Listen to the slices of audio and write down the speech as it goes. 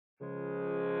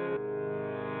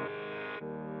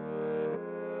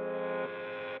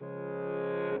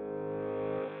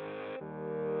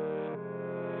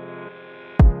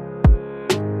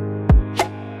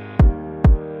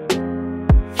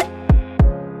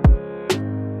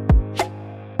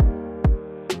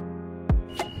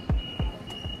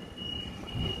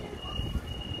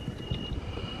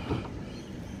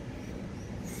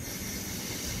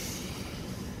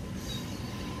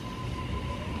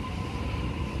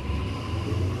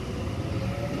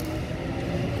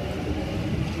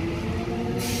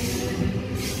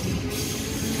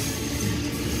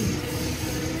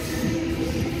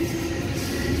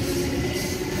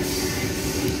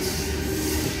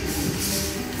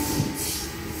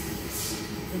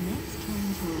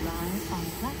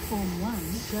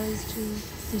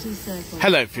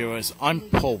Hello viewers, I'm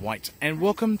Paul White and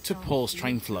welcome to Paul's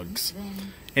Train Vlogs.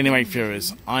 Anyway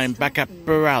viewers, I'm back at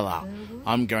Berala.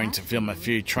 I'm going to film a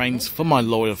few trains for my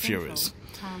loyal viewers.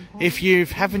 If you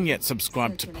haven't yet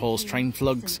subscribed to Paul's Train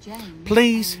Vlogs,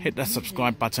 please hit the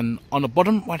subscribe button on the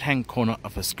bottom right hand corner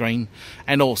of the screen,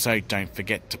 and also don't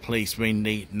forget to please ring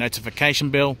the notification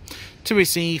bell to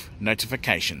receive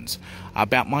notifications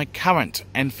about my current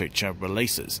and future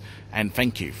releases. And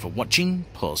thank you for watching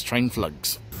Paul's Train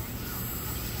Vlogs.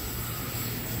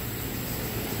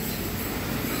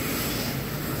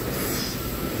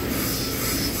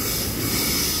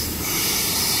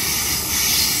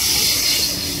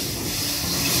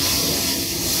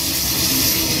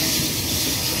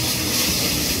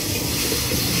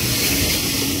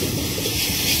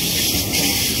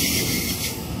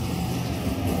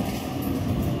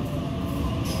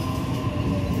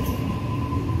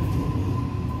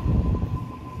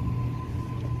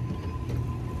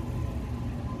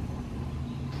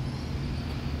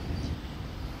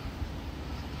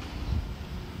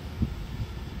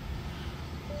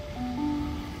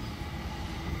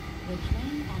 The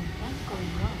train on platform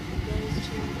 1 goes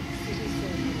to City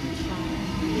Circle via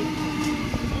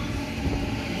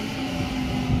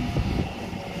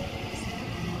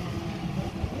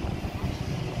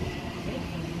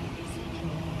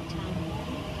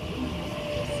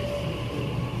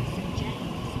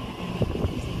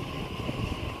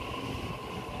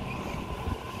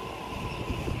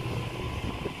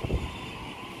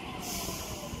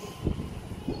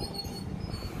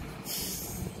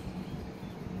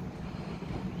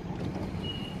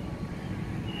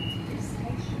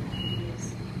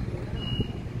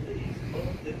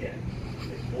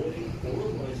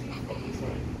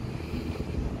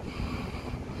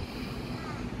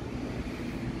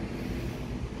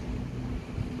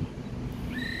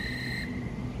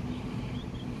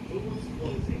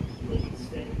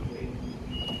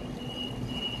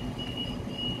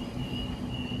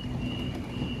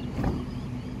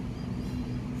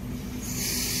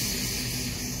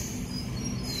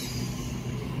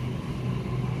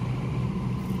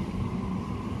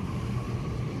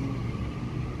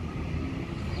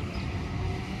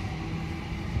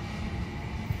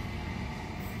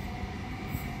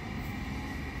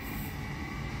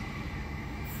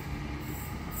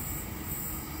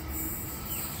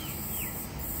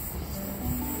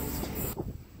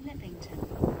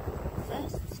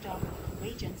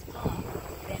Regent's Park,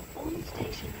 then all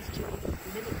stations to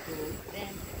Liverpool,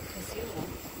 then Casula,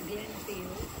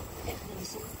 Glenfield,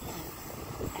 Edmondson Park,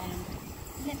 and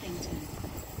Leppington.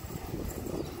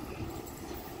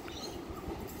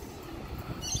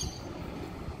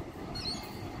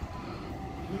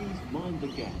 Please mind the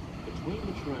gap between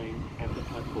the train and the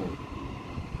platform.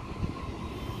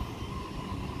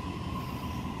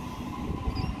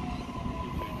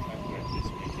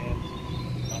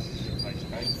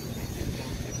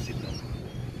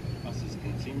 Buses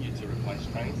continue to replace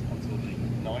trains until the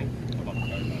 9th of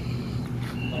October.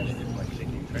 Later if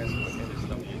checking transport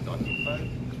nsw.info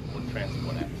or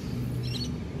transport apps.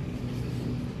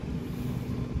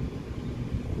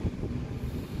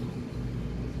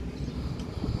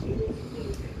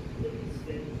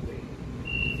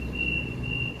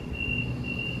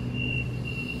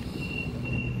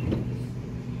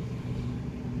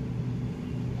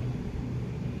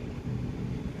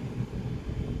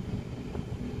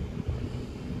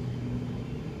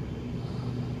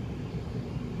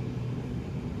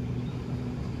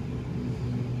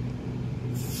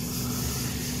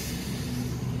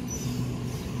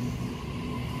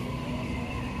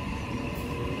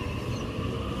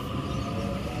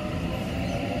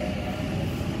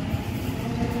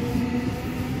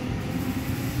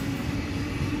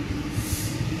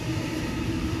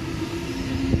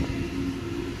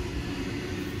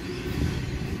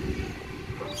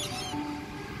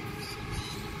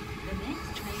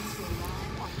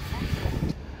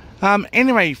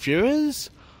 Anyway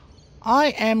viewers, I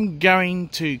am going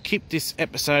to keep this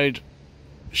episode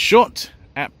short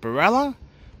at Berala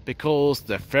because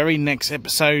the very next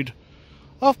episode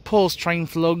of Paul's Train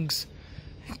Vlogs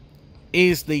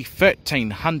is the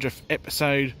 1300th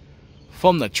episode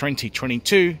from the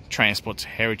 2022 Transport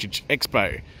Heritage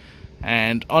Expo.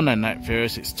 And on that note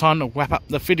viewers, it's time to wrap up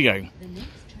the video.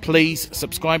 Please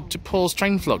subscribe to Paul's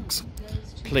Train Vlogs.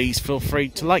 Please feel free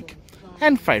to like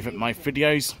and favourite my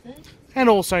videos, and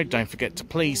also don't forget to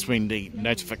please ring the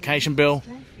notification bell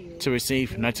to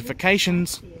receive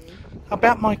notifications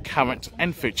about my current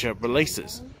and future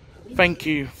releases. Thank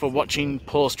you for watching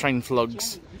Paul's Train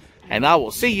Vlogs, and I will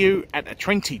see you at the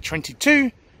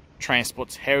 2022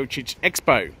 Transport Heritage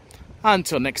Expo.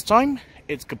 Until next time,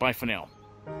 it's goodbye for now.